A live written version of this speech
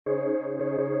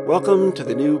Welcome to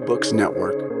the New Books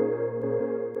Network.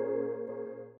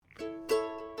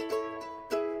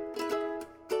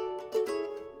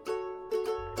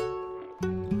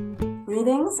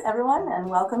 Greetings, everyone, and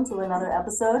welcome to another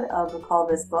episode of Recall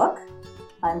This Book.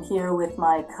 I'm here with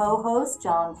my co-host,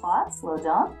 John Plotz. Hello,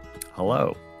 John.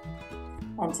 Hello.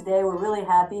 And today we're really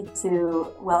happy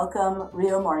to welcome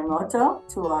Ryo Morimoto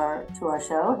to our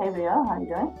show. Hey, Ryo, how are you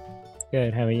doing?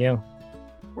 Good. How are you?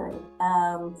 Good.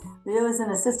 Ryo is an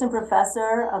assistant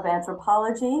professor of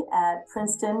anthropology at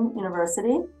Princeton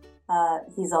University.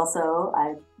 He's also,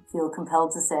 I feel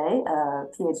compelled to say, a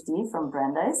PhD from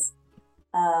Brandeis.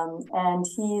 And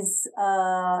he's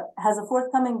has a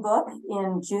forthcoming book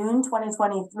in June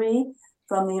 2023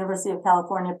 from the University of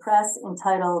California Press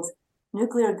entitled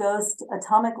Nuclear Ghost: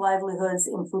 Atomic Livelihoods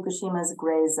in Fukushima's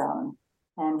Gray Zone.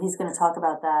 And he's going to talk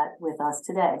about that with us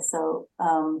today. So,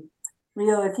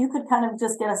 Ryo, if you could kind of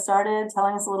just get us started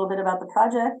telling us a little bit about the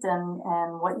project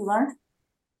and what you learned.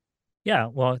 Yeah,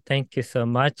 well, thank you so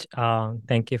much.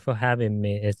 Thank you for having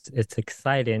me. It's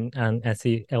exciting. And as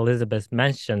Elizabeth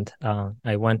mentioned,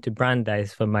 I went to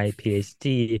Brandeis for my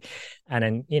PhD.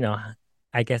 And then,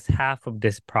 I guess half of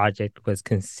this project was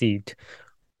conceived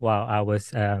while I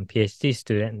was a PhD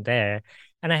student there.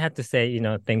 And I have to say,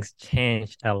 things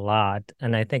changed a lot.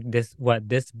 And I think what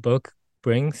this book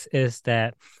brings is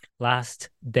that last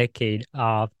decade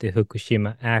of the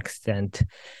Fukushima accident,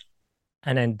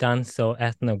 and then done so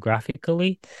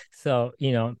ethnographically. So,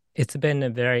 it's been a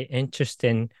very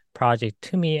interesting project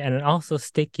to me, and also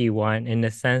sticky one in the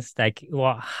sense like,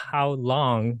 well, how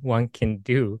long one can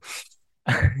do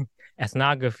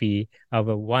ethnography of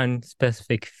one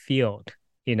specific field,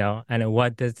 and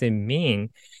what does it mean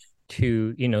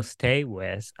to, stay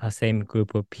with a same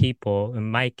group of people. In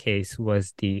my case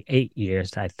was the 8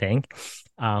 years, I think,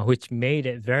 which made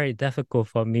it very difficult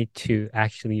for me to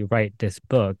actually write this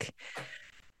book.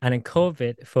 And then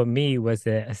COVID for me was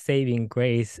a saving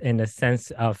grace in the sense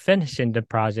of finishing the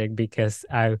project, because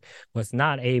I was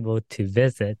not able to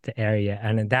visit the area.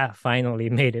 And that finally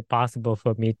made it possible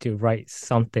for me to write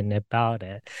something about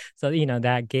it. So,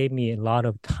 that gave me a lot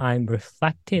of time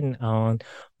reflecting on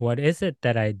what is it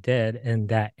that I did in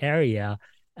that area.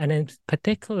 And in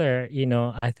particular,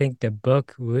 I think the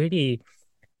book really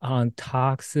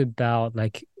talks about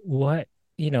like what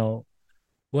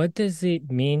does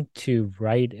it mean to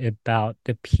write about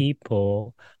the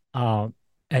people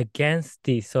against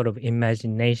the sort of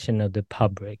imagination of the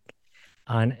public?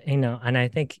 And I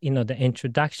think, the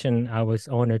introduction I was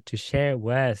honored to share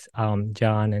with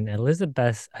John and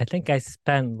Elizabeth, I think I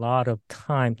spent a lot of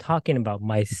time talking about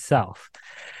myself,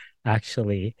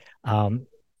 actually,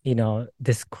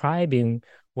 describing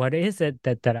what is it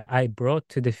that I brought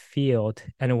to the field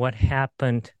and what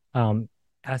happened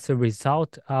as a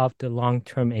result of the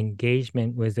long-term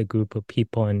engagement with a group of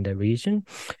people in the region.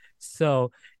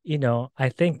 So, I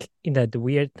think, the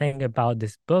weird thing about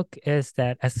this book is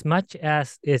that as much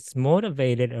as it's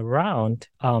motivated around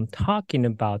talking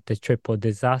about the triple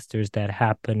disasters that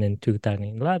happened in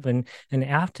 2011 and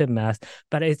aftermath,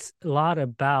 but it's a lot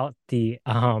about the,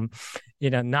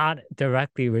 not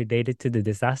directly related to the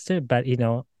disaster, but,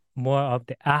 more of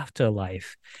the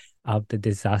afterlife of the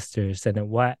disasters, and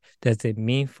what does it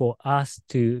mean for us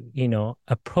to,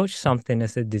 approach something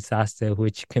as a disaster,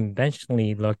 which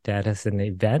conventionally looked at as an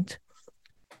event.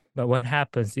 But what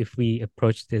happens if we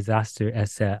approach disaster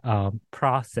as a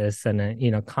process and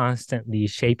a, constantly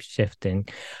shape-shifting,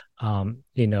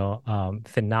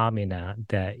 phenomena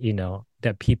that,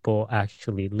 that people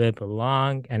actually live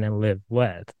along and then live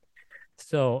with.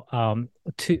 So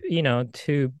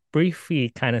to briefly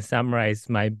kind of summarize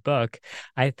my book,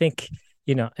 I think,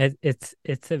 it's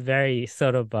a very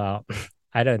sort of,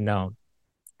 I don't know,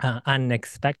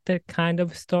 unexpected kind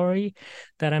of story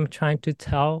that I'm trying to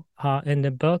tell in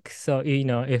the book. So,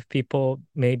 if people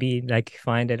maybe like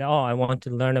find it, oh, I want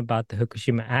to learn about the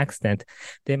Fukushima accident,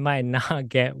 they might not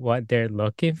get what they're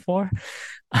looking for.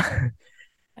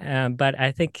 But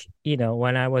I think,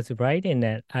 when I was writing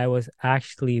it, I was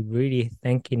actually really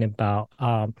thinking about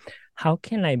how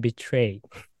can I betray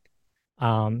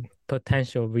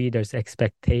potential readers'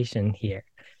 expectation here?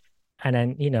 And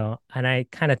then, and I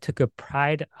kind of took a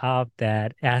pride of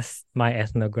that as my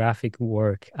ethnographic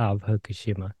work of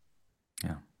Fukushima.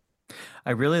 Yeah.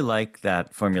 I really like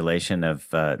that formulation of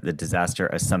the disaster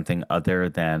as something other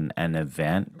than an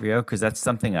event, Ryo, because that's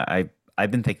something I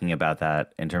I've been thinking about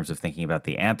that in terms of thinking about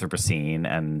the Anthropocene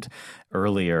and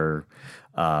earlier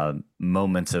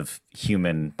moments of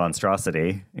human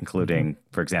monstrosity, including,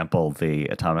 for example, the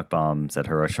atomic bombs at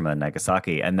Hiroshima and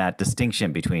Nagasaki, and that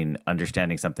distinction between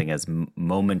understanding something as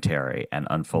momentary and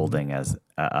unfolding as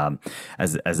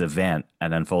event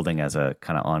and unfolding as a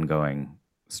kind of ongoing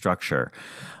structure.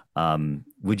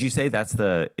 Would you say is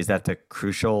that the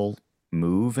crucial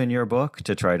move in your book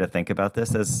to try to think about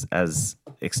this as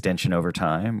extension over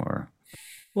time, or?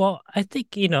 Well, I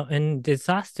think, in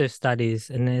disaster studies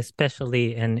and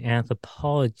especially in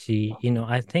anthropology,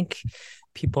 I think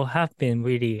people have been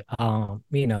really,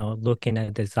 looking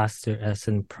at disaster as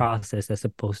a process as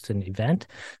opposed to an event.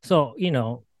 So,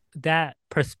 that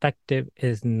perspective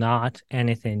is not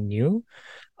anything new.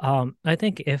 I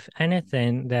think if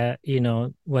anything that,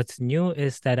 what's new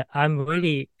is that I'm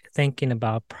really thinking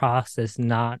about process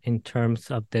not in terms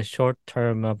of the short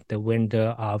term of the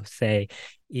window of, say,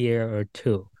 year or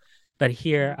two. But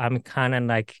here I'm kind of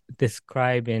like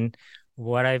describing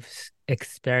what I've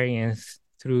experienced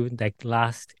through like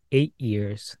last 8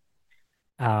 years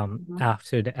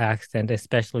after the accident,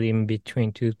 especially in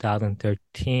between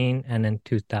 2013 and then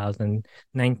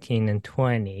 2019 and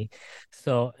 20.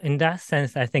 So in that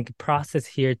sense, I think process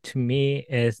here to me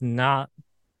is not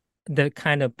the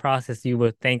kind of process you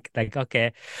would think like,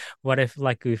 okay, what if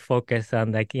like we focus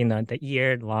on like, the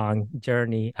year-long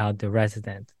journey of the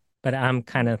resident? But I'm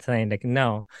kind of saying like,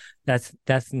 no, that's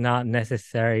not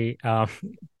necessary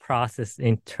process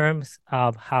in terms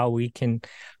of how we can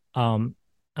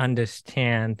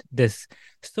understand this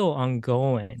still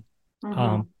ongoing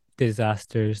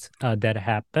disasters that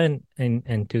happened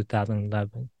in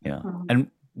 2011. Yeah.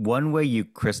 And one way you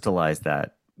crystallize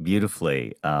that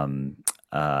beautifully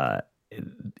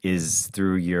is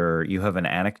through you have an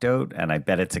anecdote, and I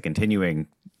bet it's a continuing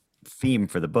theme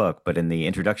for the book, but in the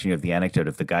introduction you have the anecdote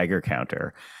of the Geiger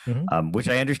counter, which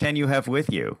I understand you have with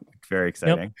you. Very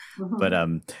exciting. Yep. But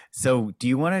so do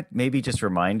you want to maybe just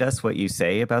remind us what you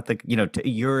say about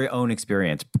your own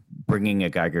experience bringing a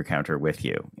Geiger counter with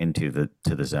you into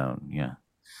the zone? Yeah.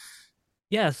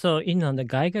 Yeah, so the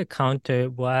Geiger counter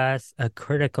was a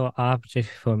critical object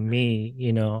for me,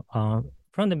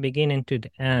 from the beginning to the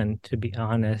end, to be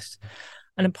honest.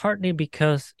 And partly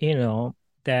because,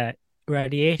 that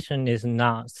radiation is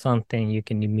not something you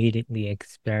can immediately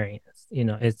experience.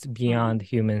 It's beyond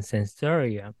human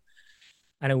sensorium.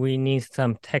 And we need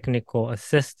some technical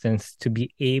assistance to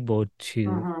be able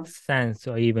to sense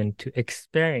or even to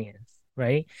experience,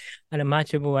 right? And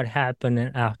much of what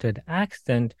happened after the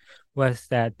accident was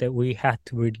that we had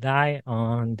to rely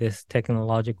on these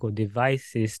technological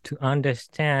devices to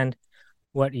understand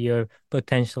what your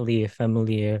potentially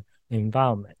familiar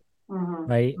environment,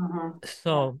 right?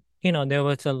 So, there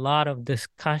was a lot of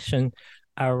discussion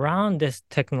around this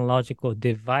technological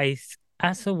device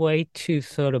as a way to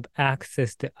sort of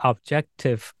access the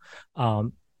objective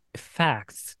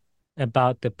facts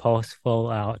about the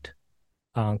post-fallout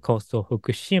coastal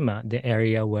Fukushima, the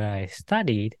area where I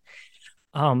studied.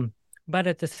 But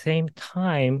at the same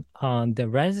time, the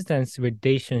residents'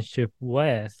 relationship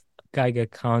with Geiger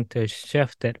counters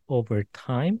shifted over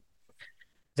time.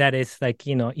 That is like,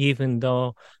 even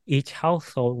though each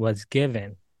household was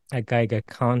given a Geiger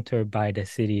counter by the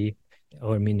city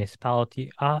or municipality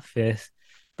office,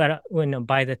 but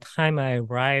by the time I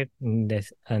arrived in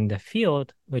the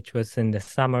field, which was in the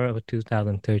summer of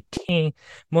 2013,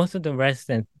 most of the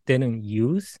residents didn't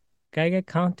use Geiger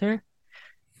counter.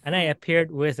 And I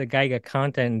appeared with a Geiger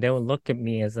counter, and they would look at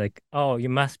me as like, "Oh, you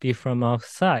must be from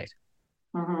outside."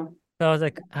 So I was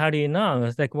like, "How do you know?" I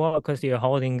was like, "Well, because you're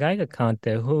holding Geiger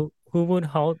counter. Who would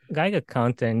hold Geiger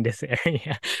counter in this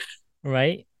area,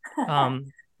 right?"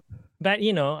 But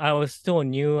I was still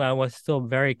new. I was still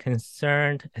very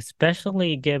concerned,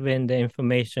 especially given the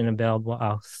information available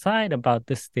outside about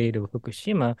the state of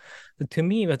Fukushima. So to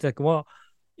me, it was like, well,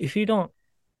 if you don't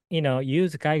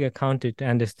use Geiger counter to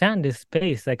understand this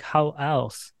space, like how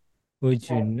else would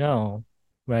you know,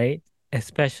 right?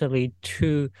 Especially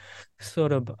to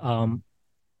sort of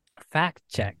fact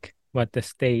check what the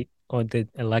state or the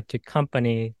electric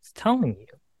company is telling you.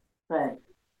 Right.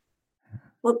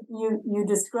 Well, you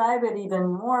describe it even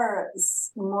more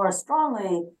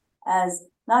strongly as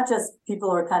not just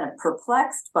people are kind of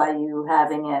perplexed by you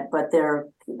having it, but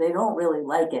they don't really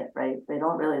like it, right? They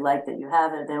don't really like that you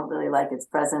have it. They don't really like its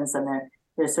presence, and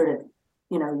they're sort of,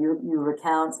 you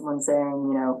recount someone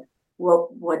saying,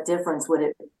 what difference would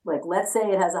it, like, let's say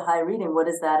it has a high reading, what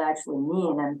does that actually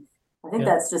mean? And I think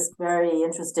that's just very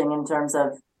interesting in terms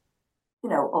of,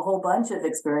 a whole bunch of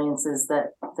experiences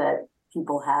that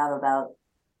people have about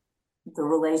the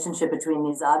relationship between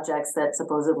these objects that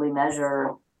supposedly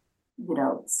measure,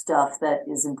 stuff that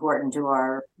is important to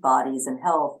our bodies and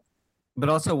health. But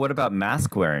also, what about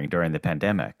mask wearing during the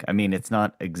pandemic? I mean, it's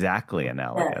not exactly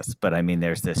analogous, but I mean,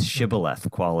 there's this shibboleth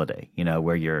quality,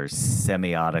 where you're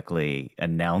semiotically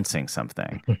announcing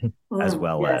something as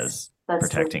well as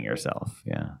protecting yourself.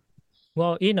 Yeah.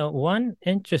 Well, one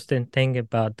interesting thing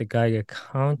about the Geiger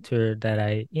counter that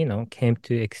I, came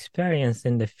to experience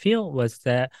in the field was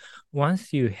that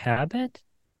once you have it,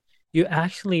 you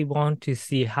actually want to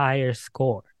see higher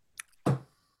score.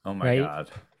 Oh my God.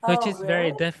 Which is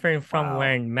very different from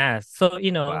wearing masks. So,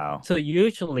 so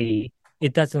usually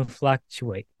it doesn't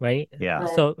fluctuate, right? Yeah.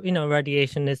 So,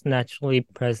 radiation is naturally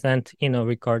present,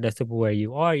 regardless of where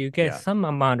you are, you get some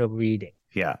amount of reading.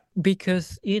 Yeah.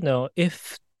 Because,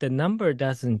 if the number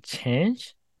doesn't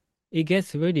change, it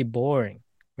gets really boring,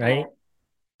 right?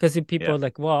 Because if people are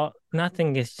like, well,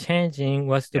 nothing is changing,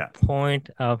 what's the point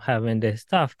of having this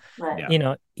stuff?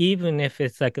 Right. Even if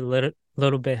it's like a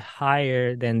little bit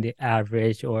higher than the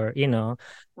average or,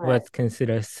 what's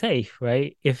considered safe,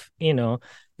 right? If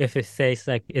it says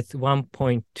like it's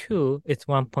 1.2, it's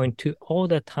 1.2 all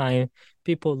the time,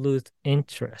 people lose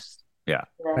interest. Yeah.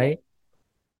 Right.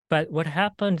 But what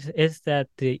happens is that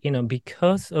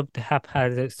because of the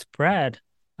haphazard spread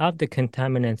of the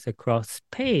contaminants across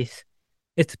space,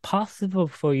 it's possible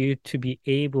for you to be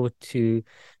able to,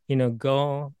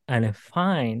 go and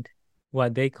find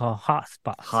what they call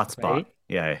hotspots. Hotspot. Right?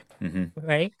 Yeah. Mm-hmm.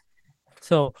 Right.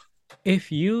 So if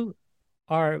you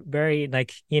are very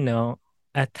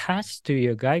attached to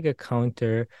your Geiger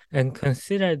counter and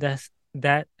consider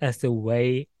that as a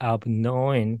way of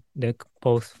knowing the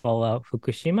post-fallout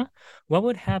Fukushima, what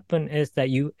would happen is that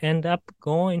you end up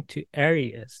going to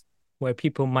areas where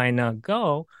people might not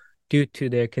go due to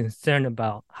their concern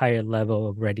about higher level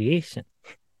of radiation.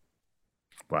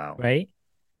 Wow. Right?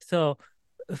 So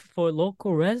for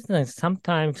local residents,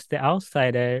 sometimes the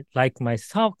outsider, like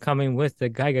myself, coming with the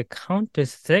Geiger counter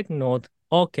signaled,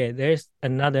 okay, there's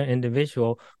another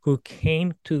individual who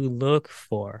came to look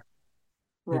for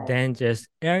the dangerous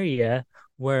area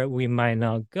where we might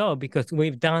not go because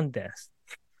we've done this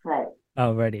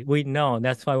already. We know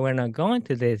that's why we're not going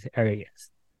to these areas.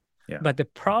 Yeah. But the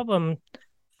problem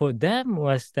for them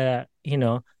was that,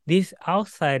 these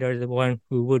outsiders, the one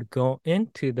who would go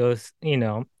into those,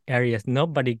 areas,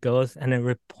 nobody goes and then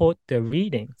report their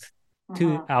readings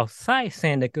to outside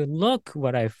saying like, look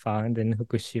what I found in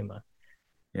Fukushima.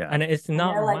 Yeah. And it's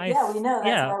not we know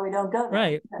that's why we don't go there.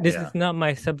 Right. This is not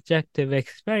my subjective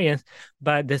experience,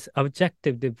 but this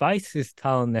objective device is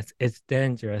telling us it's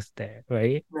dangerous there,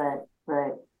 right?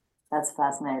 Right. That's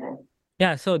fascinating.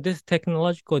 Yeah, so these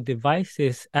technological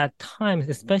devices at times,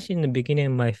 especially in the beginning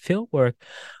of my fieldwork,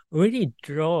 really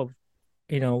drove,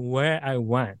 where I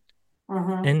went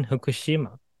in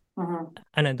Fukushima.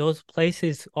 And those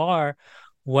places are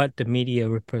what the media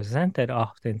represented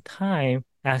oftentimes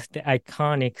as the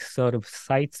iconic sort of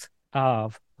sites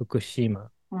of Fukushima,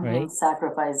 right?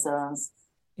 Sacrifice zones.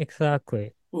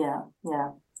 Exactly. Yeah.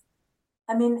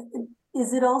 I mean,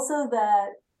 is it also that,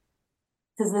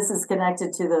 because this is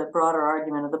connected to the broader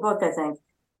argument of the book, I think,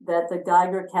 that the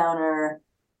Geiger counter,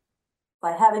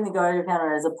 by having the Geiger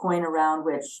counter as a point around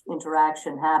which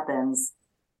interaction happens,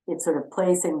 it's sort of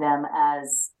placing them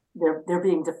as they're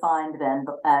being defined then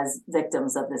as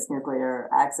victims of this nuclear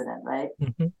accident, right?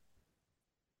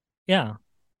 Yeah.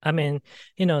 I mean,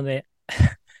 the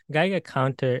Geiger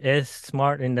counter is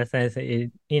smart in the sense that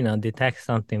it, detects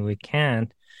something we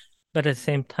can't. But at the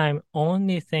same time,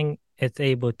 only thing it's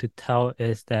able to tell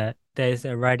is that there's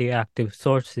a radioactive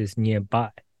sources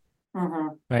nearby,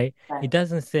 right? It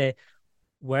doesn't say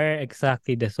where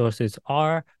exactly the sources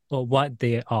are or what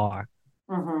they are,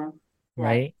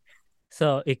 right?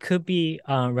 So it could be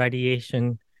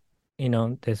radiation,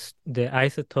 the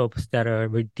isotopes that are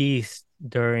released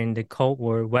during the Cold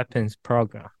War weapons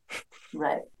program,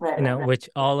 right. Which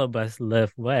all of us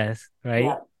live with, right?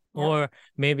 Yeah. Or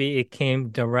maybe it came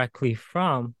directly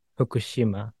from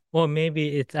Fukushima, or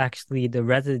maybe it's actually the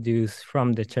residues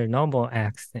from the Chernobyl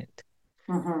accident,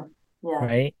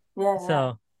 right?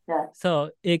 So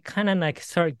it kind of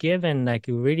start giving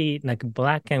really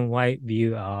black and white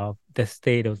view of the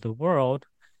state of the world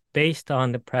based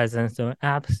on the presence or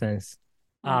absence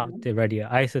of the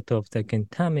radioisotopes, the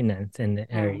contaminants in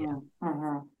the area,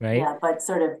 right? Yeah, but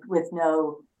sort of with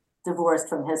no divorce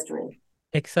from history.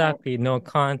 Exactly. No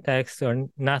context or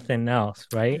nothing else,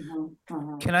 right?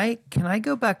 Can I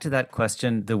go back to that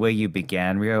question the way you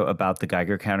began, Rio, about the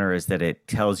Geiger counter is that it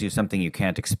tells you something you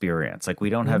can't experience. Like we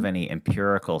don't have any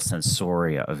empirical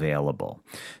sensoria available.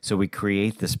 So we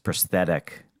create this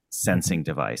prosthetic sensing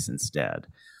device instead.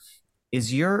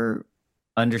 Is your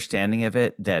understanding of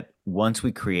it that once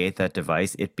we create that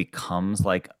device, it becomes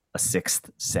like a sixth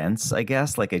sense, I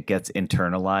guess, like it gets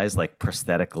internalized, like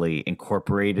prosthetically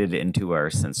incorporated into our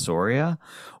sensoria?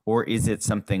 Or is it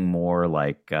something more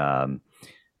like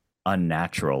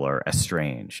unnatural or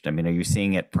estranged? I mean, are you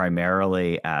seeing it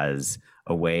primarily as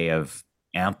a way of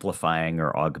amplifying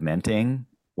or augmenting,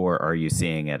 or are you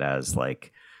seeing it as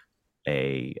like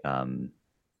a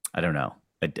I don't know,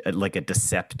 like a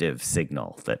deceptive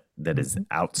signal that is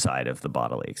outside of the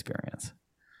bodily experience?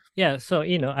 Yeah, so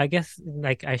I guess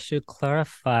like I should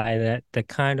clarify that the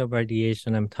kind of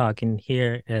radiation I'm talking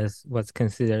here is what's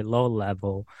considered low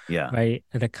level, Yeah. right?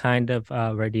 The kind of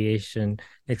radiation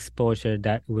exposure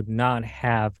that would not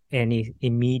have any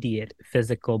immediate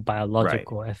physical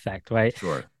biological effect, right?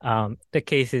 Sure. The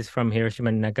cases from Hiroshima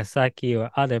and Nagasaki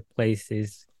or other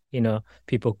places,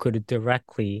 people could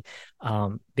directly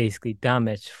basically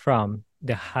damage from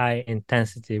the high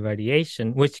intensity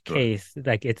radiation, which Sure. case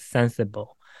like it's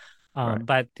sensible. Right.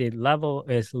 But the level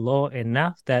is low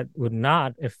enough that would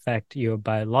not affect your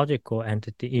biological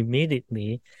entity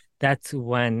immediately. That's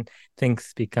when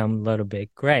things become a little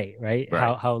bit gray, right?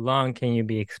 Right. How long can you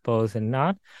be exposed and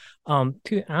not?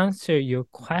 To answer your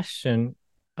question,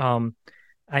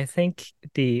 I think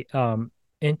the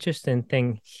interesting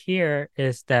thing here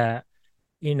is that,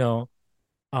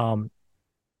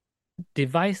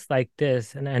 device like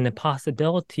this and the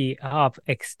possibility of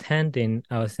extending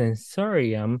our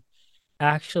sensorium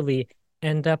actually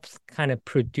end up kind of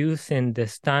producing the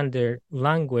standard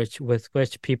language with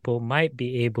which people might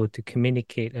be able to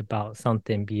communicate about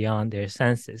something beyond their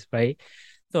senses, right?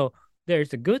 So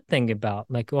there's a good thing about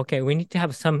like, okay, we need to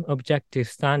have some objective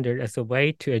standard as a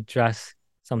way to address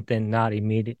something not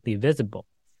immediately visible.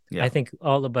 Yeah. I think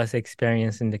all of us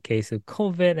experienced in the case of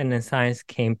COVID, and then science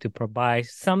came to provide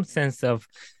some sense of,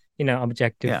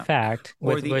 objective fact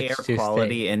or with the which air to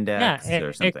quality stay. index Yeah, or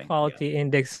air something. quality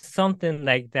index, something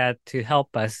like that to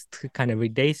help us to kind of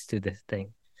relate to this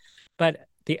thing. But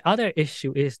the other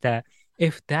issue is that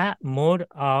if that mode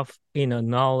of,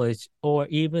 knowledge or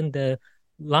even the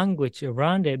language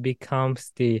around it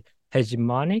becomes the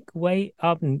hegemonic way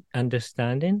of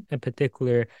understanding a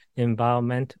particular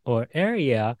environment or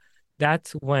area,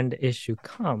 that's when the issue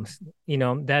comes.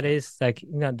 That is like,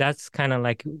 that's kind of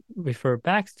like refer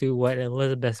back to what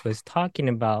Elizabeth was talking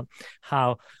about,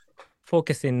 how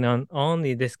focusing on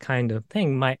only this kind of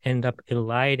thing might end up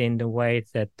eliding the ways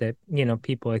that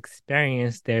people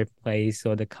experience their place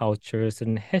or the cultures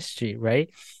and history,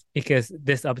 right? Because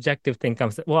this objective thing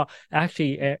comes, well,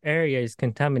 actually, area is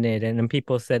contaminated, and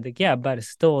people said, like, yeah, but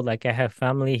still, like, I have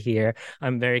family here.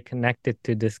 I'm very connected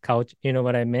to this culture. You know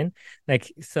what I mean? Like,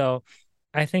 so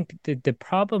I think the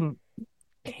problem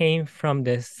came from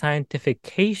the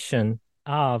scientification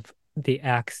of the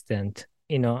accident,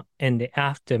 and the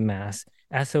aftermath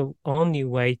as the only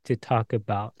way to talk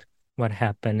about what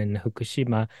happened in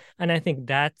Fukushima. And I think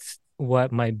that's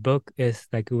what my book is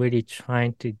like really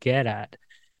trying to get at.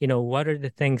 What are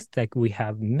the things that we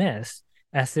have missed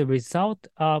as a result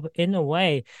of, in a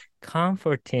way,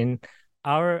 comforting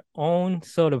our own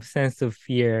sort of sense of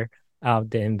fear of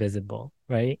the invisible,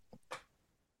 right?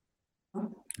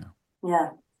 Yeah.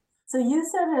 So you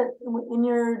said it in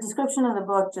your description of the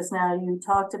book just now, you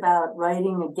talked about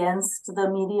writing against the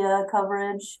media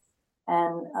coverage.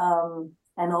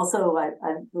 And also I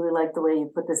really like the way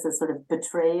you put this as sort of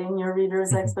betraying your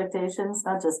readers' expectations,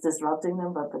 not just disrupting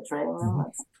them, but betraying them.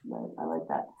 I like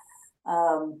that.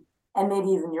 And maybe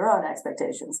even your own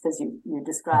expectations, because you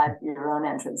describe your own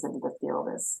entrance into the field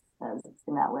as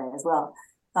in that way as well.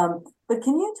 But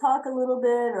can you talk a little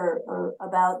bit or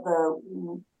about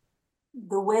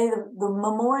the way the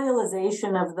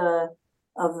memorialization of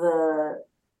the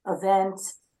event,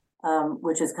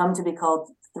 which has come to be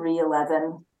called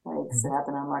 3/11, right? It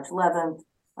happened on March 11th.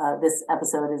 This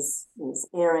episode is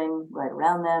airing right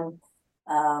around then.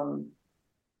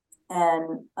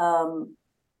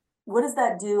 What does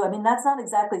that do? I mean, that's not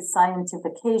exactly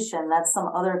scientification. That's some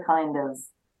other kind of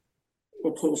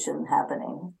ication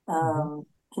happening.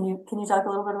 Can you talk a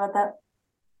little bit about that?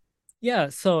 Yeah,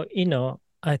 so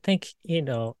I think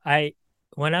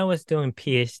when I was doing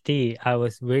PhD, I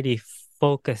was really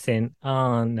focusing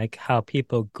on like how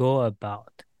people go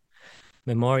about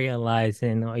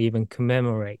memorializing or even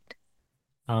commemorate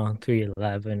on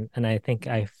 3/11, and I think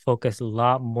I focus a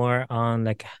lot more on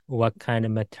like what kind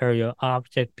of material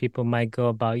object people might go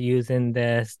about using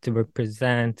this to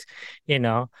represent,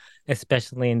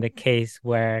 especially in the case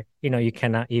where you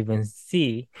cannot even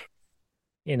see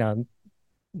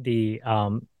the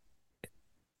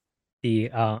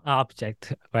the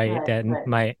object, right, that right.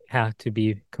 might have to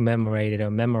be commemorated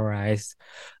or memorized.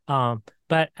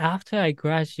 But after I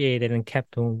graduated and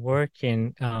kept on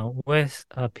working with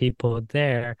people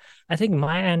there, I think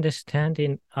my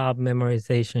understanding of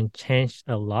memorization changed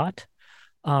a lot.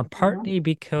 Partly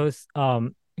because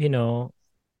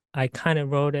I kind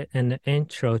of wrote it in the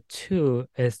intro too,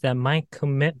 is that my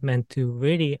commitment to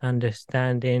really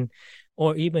understanding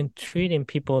or even treating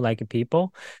people like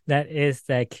people, that is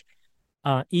like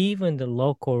even the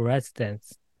local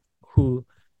residents who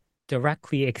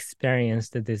directly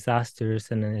experienced the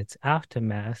disasters and then its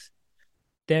aftermath,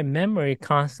 their memory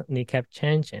constantly kept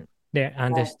changing. Their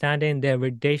understanding, their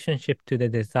relationship to the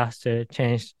disaster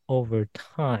changed over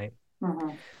time.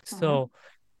 So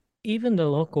even the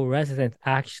local residents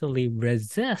actually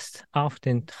resist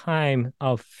oftentimes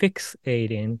of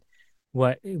fixating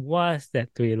what it was that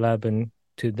 311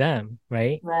 to them,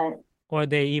 right? Right. Or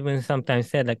they even sometimes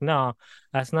said like, no,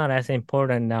 that's not as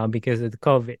important now because of the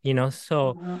COVID,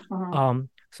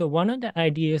 So one of the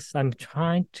ideas I'm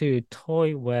trying to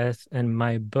toy with in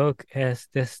my book is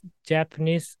this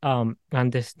Japanese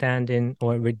understanding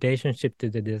or relationship to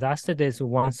the disaster. There's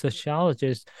one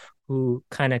sociologist who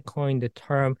kind of coined the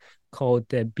term called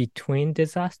the between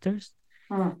disasters.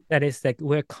 That is like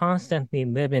we're constantly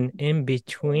living in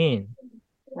between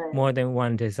more than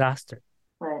one disaster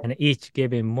in each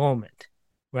given moment,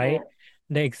 right?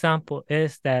 The example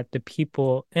is that the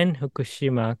people in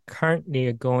Fukushima currently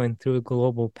are going through a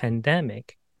global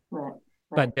pandemic,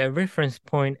 but their reference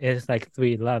point is like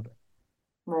 311.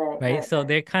 Right. So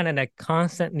they're kind of like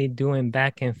constantly doing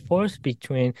back and forth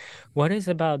between what is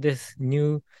about this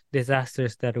new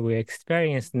disasters that we're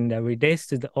experiencing that relates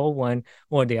to the old one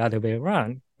or the other way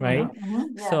around, right?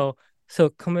 So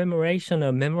commemoration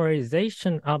or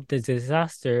memorization of the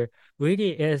disaster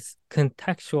really is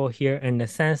contextual here in the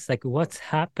sense like what's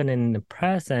happening in the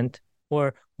present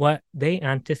or what they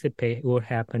anticipate will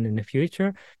happen in the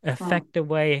future affect the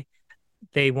way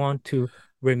they want to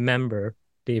remember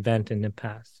the event in the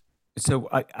past. So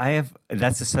I have,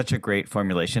 that's such a great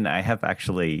formulation. I have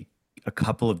actually a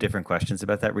couple of different questions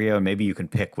about that, Rio, and maybe you can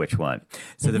pick which one.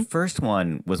 So the first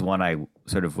one was one I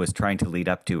sort of was trying to lead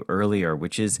up to earlier,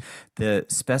 which is the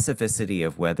specificity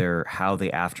of how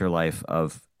the afterlife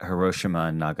of Hiroshima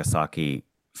and Nagasaki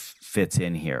fits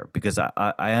in here. Because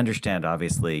I understand,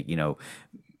 obviously,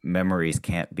 memories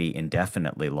can't be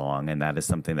indefinitely long, and that is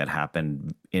something that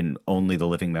happened in only the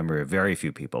living memory of very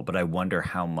few people. But I wonder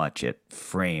how much it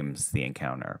frames the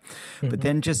encounter. But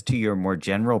then, just to your more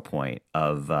general point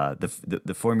of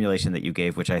the formulation that you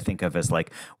gave, which I think of as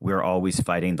like we're always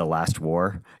fighting the last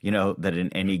war, that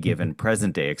in any given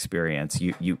present day experience,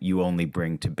 you only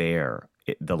bring to bear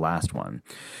the last one.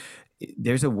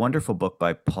 There's a wonderful book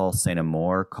by Paul St.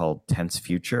 Amour called Tense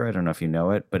Future. I don't know if you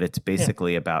know it, but it's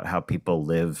basically about how people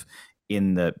live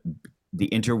in the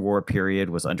interwar period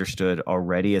was understood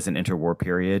already as an interwar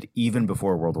period even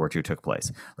before World War II took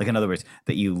place. Like, in other words,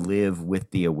 that you live with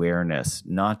the awareness,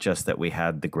 not just that we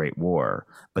had the Great War,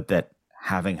 but that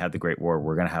having had the Great War,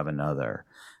 we're going to have another.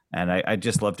 And I'd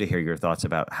just love to hear your thoughts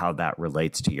about how that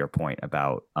relates to your point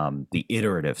about the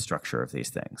iterative structure of these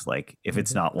things. Like, if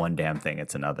it's not one damn thing,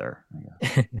 it's another.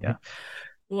 Yeah.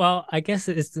 Well, I guess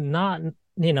it's not,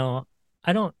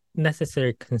 I don't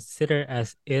necessarily consider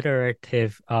as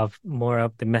iterative of more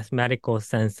of the mathematical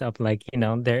sense of like,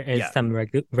 there is some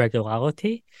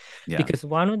regularity. Because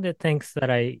one of the things that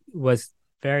I was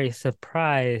very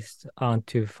surprised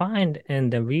to find in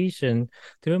the region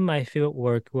through my field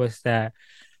work was that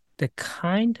the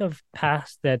kind of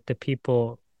path that the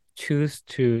people choose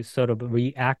to sort of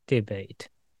reactivate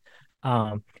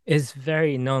is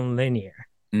very nonlinear,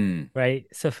 right?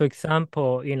 So, for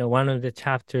example, one of the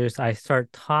chapters I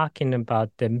start talking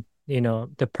about the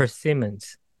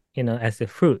persimmons, as a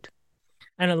fruit.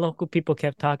 And the local people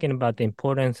kept talking about the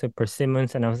importance of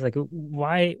persimmons. And I was like,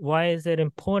 why is it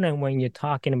important when you're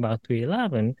talking about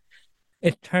 311?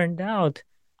 It turned out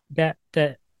that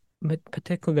the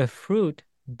particular fruit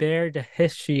bear the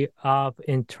history of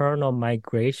internal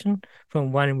migration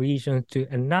from one region to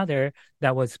another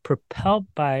that was propelled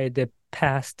by the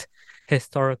past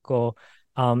historical,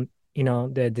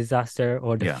 the disaster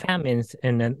or the famines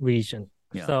in the region.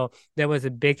 So there was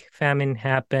a big famine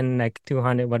happen like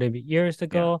 200 whatever years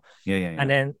ago. And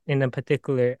then in a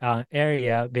particular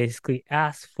area basically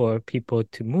asked for people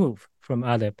to move from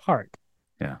other part.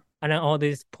 And then all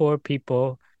these poor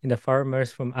people, the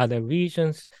farmers from other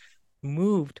regions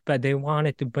moved, but they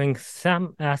wanted to bring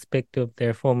some aspect of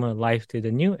their former life to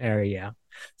the new area.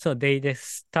 So they just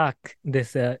stuck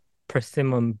this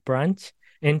persimmon branch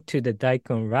into the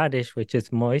daikon radish, which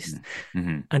is moist,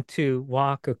 and to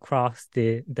walk across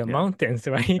the mountains,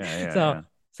 right?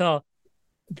 So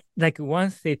like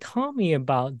once they told me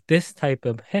about this type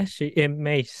of history, it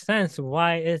made sense.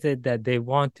 Why is it that they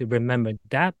want to remember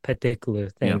that particular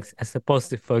things as opposed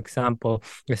to, for example,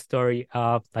 the story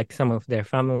of like some of their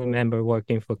family member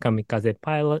working for kamikaze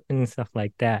pilot and stuff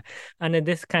like that? And then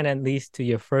this kind of leads to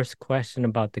your first question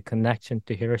about the connection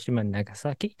to Hiroshima and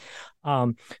Nagasaki.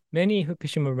 Many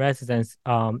Fukushima residents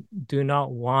do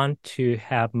not want to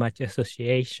have much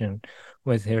association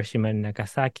with Hiroshima and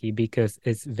Nagasaki because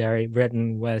it's very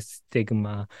written with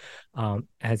stigma,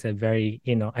 has a very,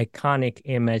 iconic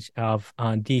image of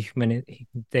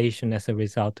dehumanization as a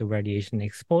result of radiation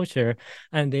exposure.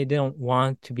 And they don't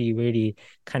want to be really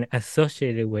kind of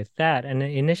associated with that. And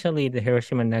initially, the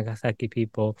Hiroshima and Nagasaki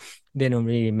people didn't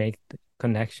really make the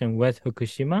connection with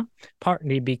Fukushima,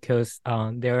 partly because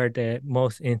they're the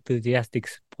most enthusiastic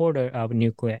supporter of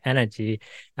nuclear energy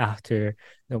after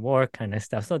the war kind of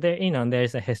stuff. So there,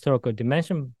 there's a historical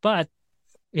dimension, but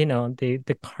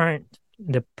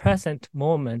the present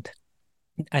moment,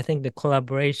 I think the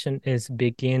collaboration is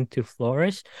begin to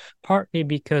flourish, partly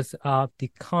because of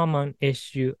the common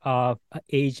issue of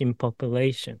aging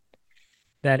population.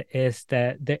 That is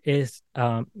that there is,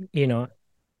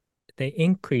 the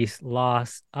increased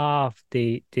loss of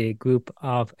the group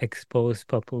of exposed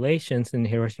populations in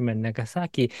Hiroshima and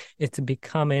Nagasaki. It's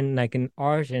becoming like an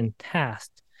urgent task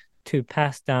to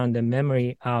pass down the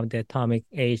memory of the atomic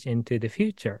age into the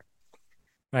future,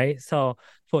 right? So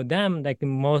for them, like the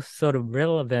most sort of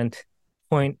relevant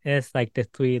point is like the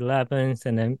 3/11s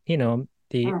and then,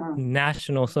 the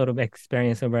national sort of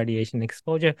experience of radiation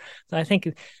exposure. So I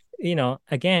think,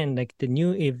 again, like the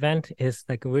new event is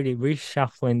like really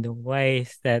reshuffling the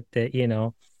ways that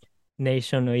the,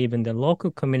 nation or even the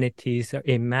local communities are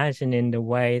imagining the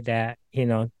way that,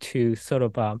 to sort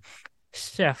of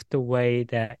shift the way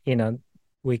that,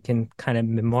 we can kind of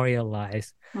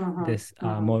memorialize this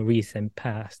more recent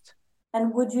past.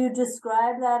 And would you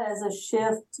describe that as a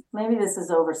shift? Maybe this is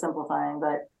oversimplifying,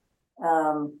 but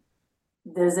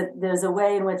there's a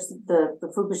way in which the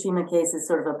Fukushima case is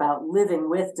sort of about living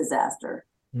with disaster,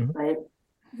 right?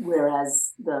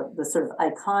 Whereas the sort of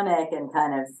iconic and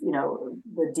kind of,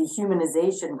 the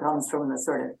dehumanization comes from the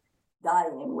sort of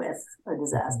dying with a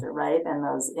disaster, right? And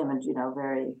those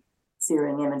very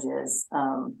searing images.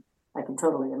 I can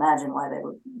totally imagine why they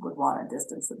would want to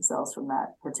distance themselves from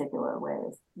that particular way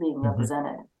of being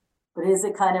represented. But is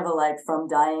it kind of a like from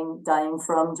dying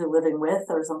from to living with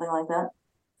or something like that?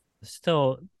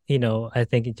 Still, I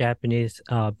think Japanese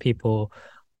people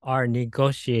are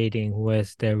negotiating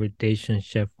with their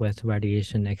relationship with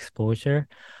radiation exposure.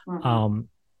 And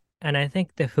I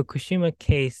think the Fukushima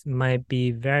case might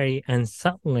be very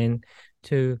unsettling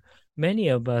to many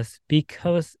of us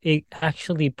because it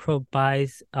actually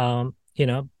provides,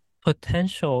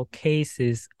 potential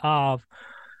cases of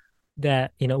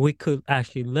that, we could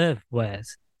actually live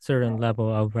with certain level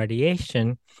of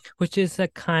radiation, which is a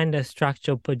kind of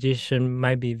structural position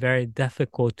might be very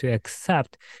difficult to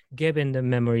accept given the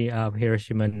memory of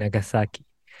Hiroshima and Nagasaki,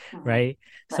 right?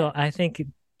 So I think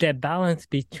the balance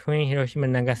between Hiroshima,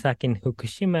 Nagasaki, and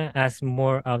Fukushima as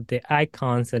more of the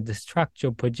icons of the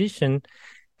structural position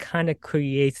kind of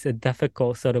creates a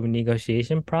difficult sort of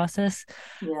negotiation process.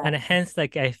 And hence,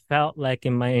 like I felt like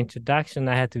in my introduction,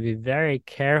 I had to be very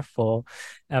careful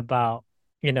about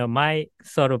my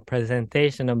sort of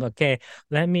presentation of, okay,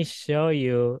 let me show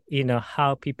you,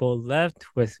 how people lived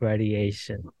with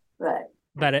radiation. Right.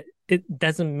 But it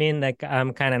doesn't mean like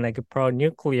I'm kind of like a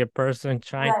pro-nuclear person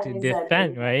trying to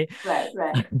defend, right? Right.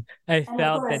 I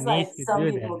felt the need to some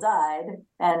do people that. died,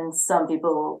 and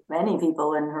many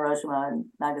people in Hiroshima and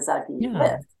Nagasaki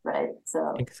lived, right?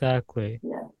 So exactly.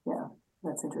 Yeah,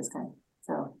 that's interesting.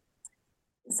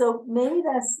 So maybe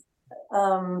that's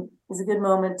is a good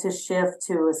moment to shift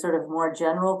to a sort of more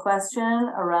general question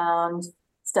around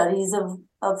studies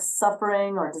of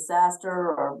suffering or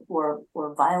disaster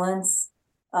or violence.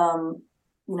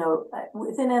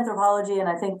 Within anthropology, and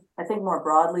I think more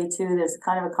broadly too, there's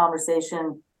kind of a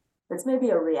conversation that's maybe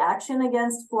a reaction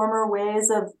against former ways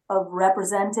of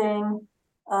representing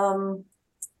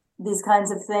these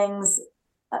kinds of things,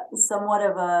 somewhat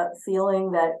of a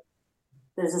feeling that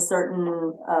there's a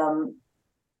certain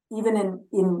even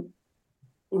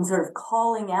in sort of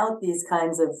calling out these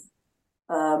kinds of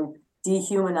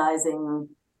dehumanizing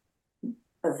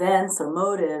events or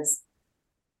motives,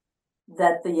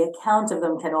 that the account of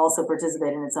them can also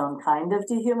participate in its own kind of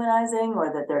dehumanizing,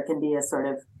 or that there can be a sort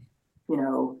of,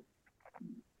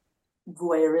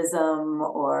 voyeurism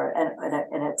or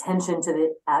an attention to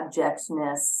the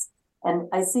abjectness And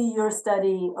I see your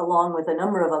study along with a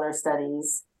number of other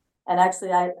studies. And actually,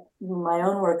 my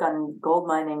own work on gold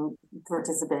mining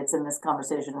participates in this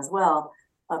conversation as well,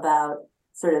 about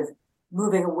sort of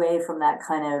moving away from that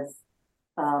kind of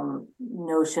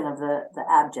notion of the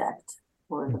abject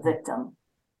or the victim.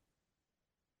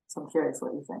 So I'm curious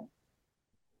what you think.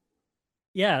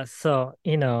 Yeah, so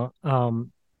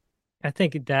I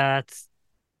think that's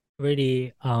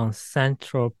really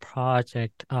central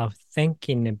project of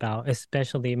thinking about,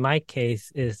 especially my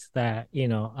case is that,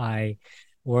 I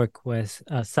work with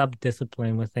a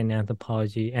subdiscipline within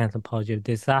anthropology of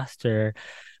disaster,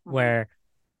 where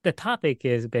the topic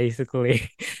is basically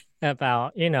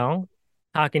about,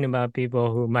 talking about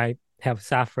people who might have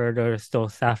suffered or still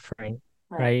suffering,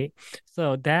 right?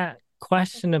 So that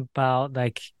question about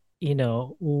like,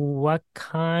 what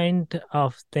kind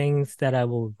of things that I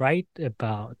will write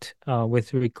about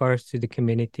with regards to the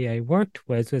community I worked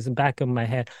with was in the back of my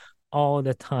head all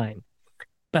the time.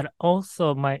 But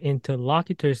also my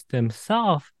interlocutors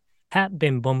themselves had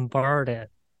been bombarded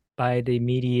by the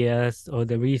medias or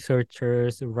the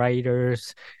researchers,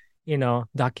 writers,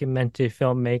 documentary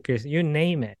filmmakers, you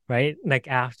name it, right? Like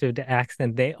after the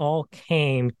accident, they all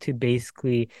came to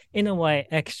basically, in a way,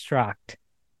 extract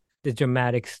the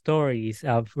dramatic stories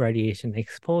of radiation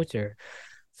exposure.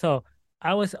 So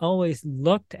I was always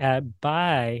looked at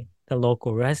by the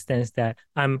local residents that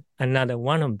I'm another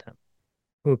one of them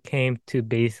who came to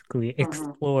basically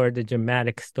explore the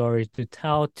dramatic stories to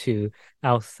tell to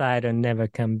outside or never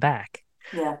come back.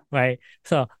 Yeah. Right.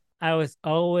 So I was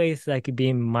always like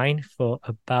being mindful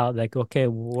about like, okay,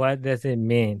 what does it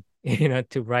mean,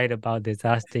 to write about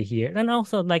disaster here? And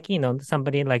also like,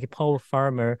 somebody like Paul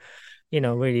Farmer,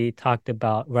 really talked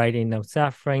about writing of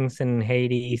sufferings in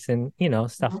Hades and,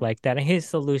 stuff like that. And his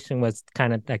solution was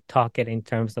kind of like talk it in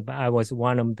terms of I was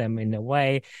one of them in a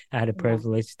way. I had a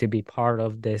privilege to be part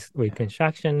of this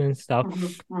reconstruction and stuff.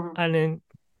 And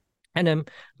then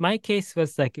my case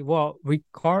was like, well,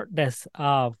 regardless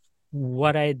of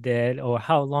what I did or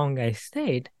how long I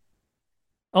stayed,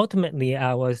 ultimately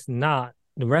I was not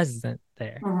the resident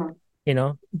there.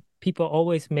 People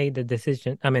always made the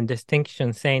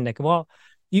distinction saying like, well,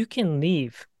 you can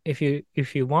leave if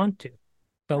you want to,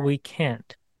 but we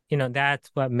can't. That's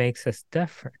what makes us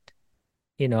different,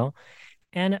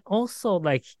 and also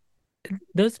like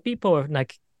those people are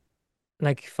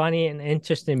like funny and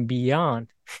interesting beyond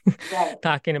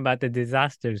talking about the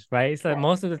disasters, right? So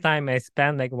most of the time I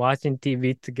spend like watching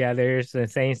TV together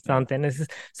and saying something.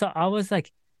 So I was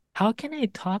like, how can I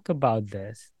talk about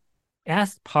this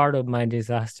as part of my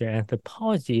disaster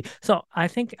anthropology? So I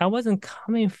think I wasn't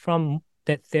coming from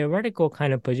that theoretical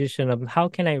kind of position of how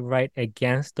can I write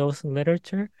against those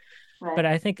literature, but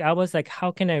I think I was like, how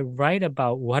can I write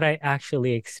about what I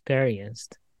actually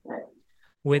experienced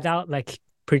without like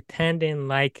pretending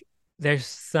like there's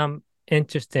some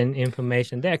interesting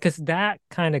information there? Because that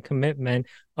kind of commitment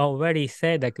already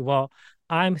said like, well,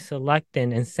 I'm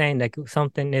selecting and saying like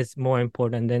something is more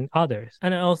important than others.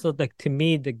 And also like to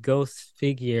me, the ghost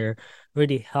figure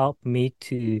really helped me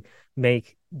to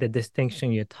make the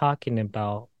distinction you're talking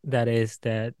about. That is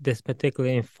that this particular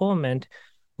informant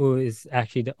who is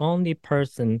actually the only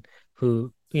person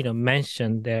who,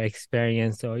 mentioned their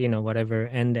experience or, whatever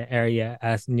in the area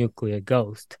as nuclear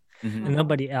ghost. And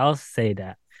nobody else say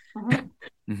that.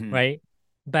 Right?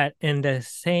 But in the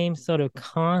same sort of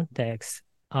context,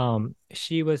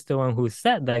 she was the one who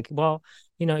said like, well,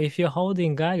 if you're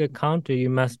holding Geiger counter, you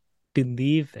must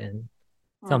believe in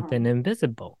something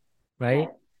invisible, right?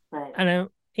 And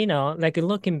like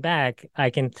looking back,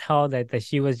 I can tell that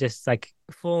she was just like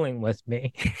fooling with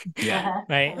me,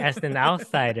 right, as an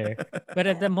outsider. But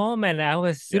at the moment, I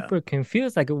was super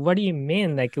confused. Like, what do you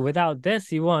mean? Like, without this,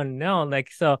 you won't know.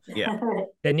 Like, so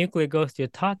the nuclear ghost you're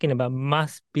talking about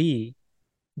must be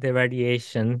the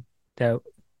radiation that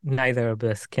neither of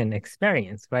us can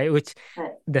experience, right? Which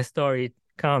the story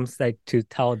comes like to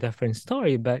tell a different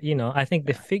story. But, I think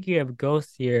the figure of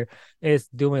ghost here is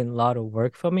doing a lot of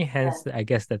work for me, hence, I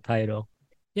guess, the title.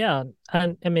 Yeah.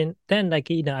 And I mean, then like,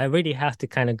 I really have to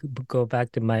kind of go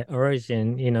back to my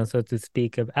origin, so to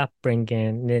speak, of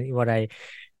upbringing, what I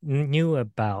knew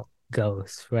about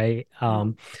ghosts, right?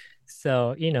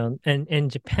 So, in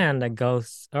Japan, the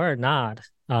ghosts are not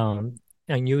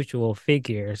unusual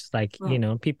figures. Like,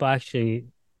 people actually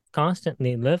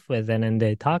constantly live with it and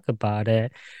they talk about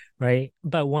it, right?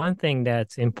 But one thing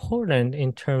that's important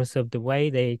in terms of the way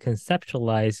they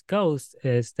conceptualize ghosts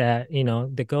is that,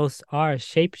 the ghosts are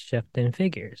shape-shifting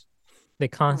figures. They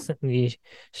constantly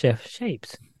shift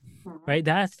shapes, right?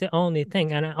 That's the only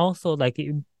thing. And also, like,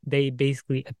 they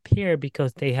basically appear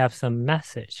because they have some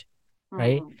message,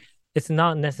 right? it's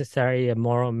not necessarily a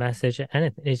moral message or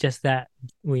anything. It's just that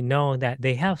we know that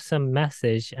they have some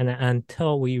message, and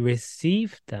until we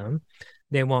receive them,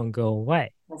 they won't go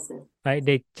away. Right?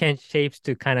 They change shapes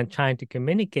to kind of trying to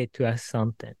communicate to us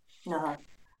something. Uh-huh.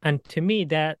 And to me,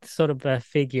 that sort of a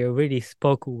figure really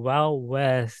spoke well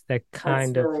with the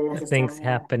kind of really things yeah.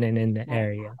 happening in the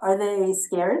area. Are they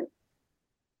scary?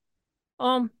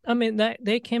 I mean,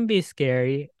 they can be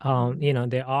scary. You know,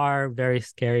 there are very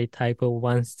scary type of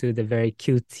ones to the very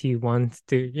cutesy ones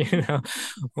to, you know,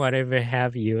 whatever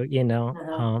have you, you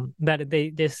know. But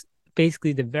they just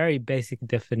basically the very basic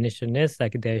definition is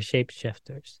like they're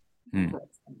shapeshifters.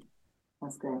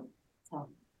 That's great.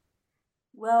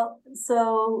 Well,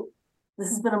 so this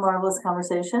has been a marvelous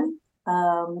conversation.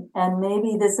 And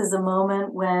maybe this is a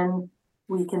moment when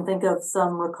we can think of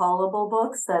some recallable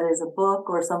books, that is a book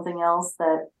or something else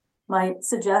that might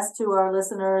suggest to our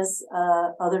listeners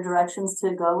other directions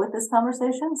to go with this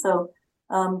conversation. So,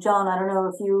 John, I don't know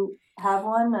if you have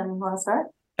one and want to start?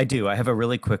 I do. I have a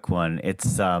really quick one.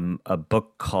 It's a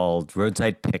book called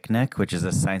Roadside Picnic, which is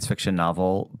a science fiction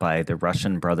novel by the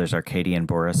Russian brothers Arkady and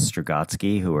Boris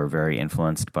Strugatsky, who are very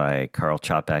influenced by Karl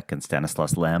Čapek and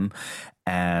Stanislas Lem.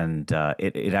 And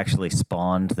it actually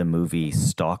spawned the movie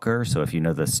Stalker. So if you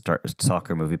know the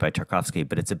Stalker movie by Tarkovsky,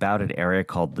 but it's about an area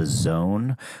called the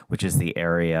Zone, which is the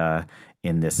area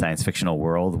in this science fictional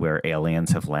world where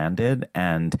aliens have landed,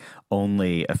 and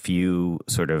only a few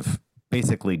sort of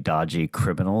basically dodgy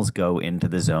criminals go into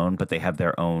the zone, but they have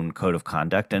their own code of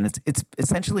conduct. And it's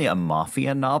essentially a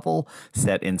mafia novel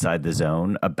set inside the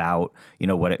zone about, you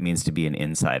know, what it means to be an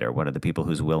insider. What are the people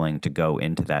who's willing to go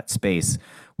into that space,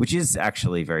 which is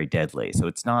actually very deadly. So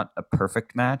it's not a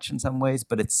perfect match in some ways,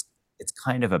 but it's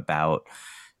kind of about,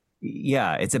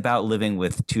 it's about living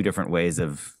with two different ways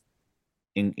of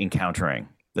encountering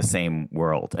the same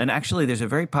world. And actually, there's a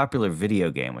very popular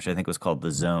video game, which I think was called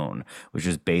The Zone, which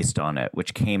is based on it,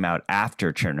 which came out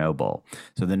after Chernobyl.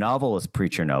 So the novel is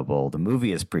pre-Chernobyl, the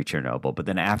movie is pre-Chernobyl, but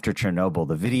then after Chernobyl,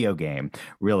 the video game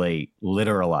really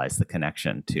literalized the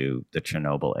connection to the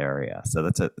Chernobyl area. So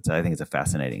I think it's a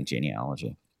fascinating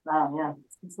genealogy. Wow, yeah,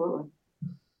 absolutely.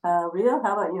 Rio,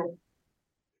 how about you?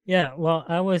 Yeah, well,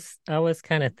 I was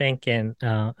kind of thinking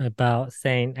about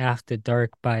saying After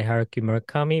Dark by Haruki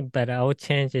Murakami, but I will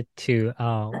change it to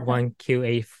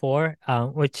 1Q84,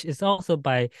 which is also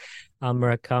by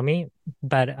Murakami.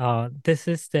 But this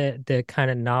is the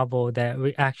kind of novel that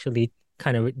we actually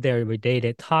kind of they're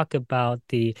related. Talk about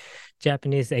the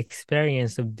Japanese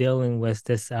experience of dealing with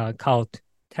this cult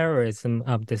terrorism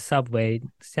of the subway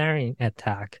sarin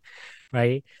attack,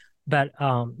 right? But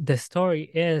the story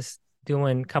is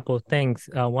doing a couple of things,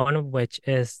 one of which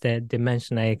is the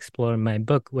dimension I explore in my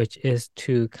book, which is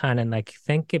to kind of like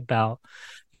think about,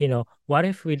 you know, what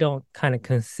if we don't kind of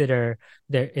consider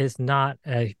there is not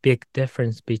a big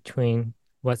difference between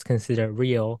what's considered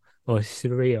real or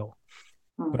surreal,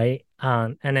 right?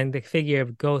 And then the figure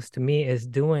of ghost to me is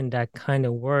doing that kind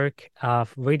of work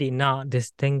of really not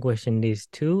distinguishing these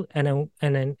two. And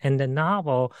then in the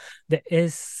novel, there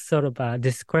is sort of a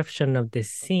description of the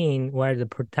scene where the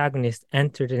protagonist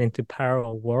entered into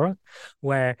parallel world,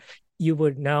 where you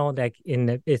would know that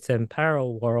it's a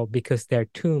parallel world because there are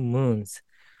two moons.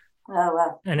 Oh,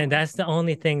 wow. And then that's the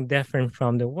only thing different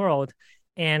from the world.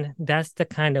 And that's the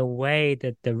kind of way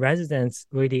that the residents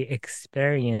really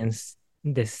experience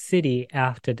the city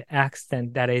after the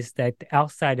accident. That is that the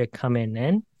outsider coming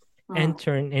in,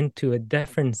 entering into a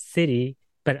different city,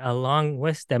 but along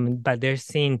with them, but they're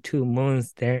seeing two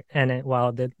moons there, and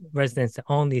while the residents are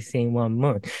only seeing one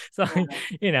moon. So,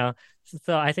 you know,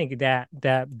 so I think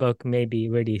that book maybe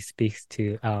really speaks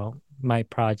to my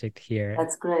project here.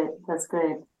 That's great. That's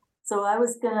great. So I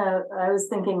was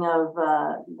thinking of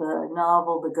the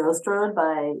novel The Ghost Road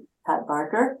by Pat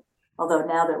Barker. Although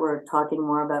now that we're talking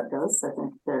more about ghosts, I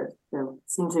think there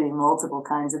seem to be multiple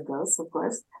kinds of ghosts, of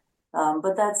course.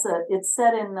 But it's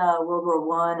set in World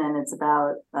War I, and it's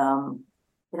about,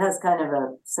 it has kind of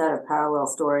a set of parallel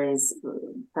stories.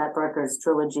 Pat Barker's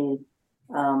trilogy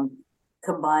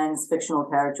combines fictional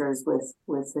characters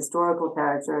with historical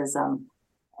characters.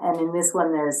 And in this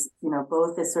one, there's, you know,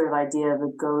 both this sort of idea of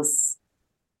the ghosts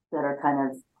that are kind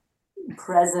of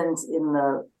present in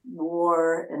the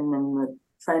war and in the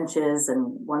trenches,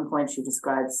 and at one point she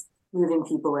describes living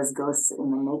people as ghosts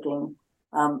in the making.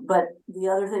 But the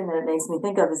other thing that it makes me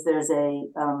think of is there's a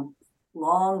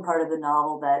long part of the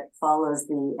novel that follows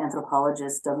the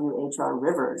anthropologist W.H.R.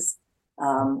 Rivers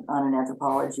on an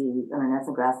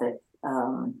ethnographic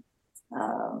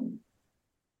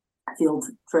field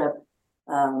trip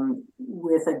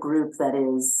with a group that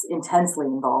is intensely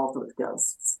involved with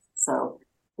ghosts. So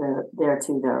there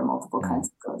too, there are multiple kinds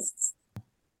of ghosts.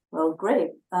 Well,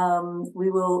 great.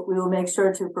 We will make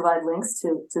sure to provide links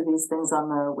to these things on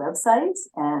the website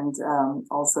and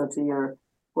also to your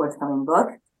forthcoming book.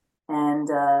 And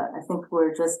I think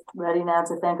we're just ready now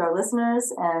to thank our listeners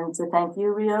and to thank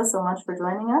you, Rio, so much for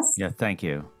joining us. Yeah, thank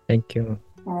you. Thank you.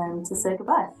 And to say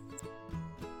goodbye.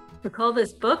 Recall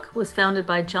This Book was founded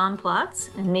by John Platz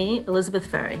and me, Elizabeth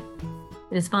Ferry.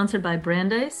 It is sponsored by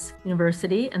Brandeis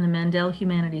University and the Mandel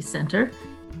Humanities Center.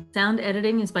 Sound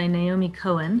editing is by Naomi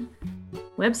Cohen.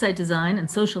 Website design and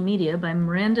social media by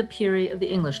Miranda Peary of the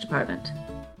English Department.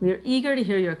 We are eager to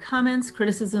hear your comments,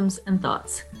 criticisms, and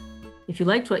thoughts. If you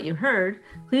liked what you heard,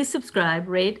 please subscribe,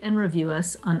 rate, and review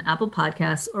us on Apple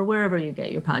Podcasts or wherever you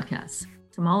get your podcasts.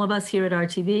 From all of us here at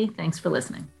RTV, thanks for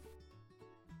listening.